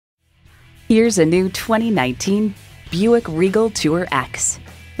Here's a new 2019 Buick Regal TOURX.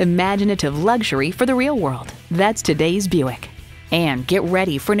 Imaginative luxury for the real world. That's today's Buick. And get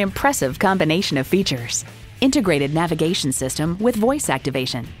ready for an impressive combination of features. Integrated navigation system with voice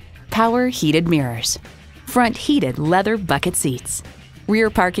activation. Power heated mirrors. Front heated leather bucket seats. Rear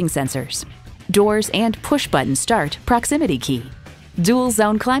parking sensors. Doors and push-button start proximity key. Dual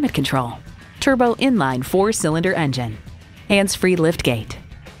zone climate control. Turbo inline 4-cylinder engine. Hands-free liftgate.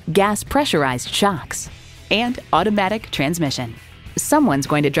 Gas pressurized shocks. And automatic transmission. Someone's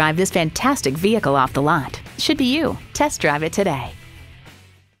going to drive this fantastic vehicle off the lot. Should be you. Test drive it today.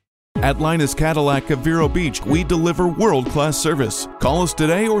 At Linus Cadillac of Vero Beach, we deliver world-class service. Call us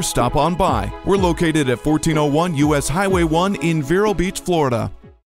today or stop on by. We're located at 1401 US Highway 1 in Vero Beach, Florida.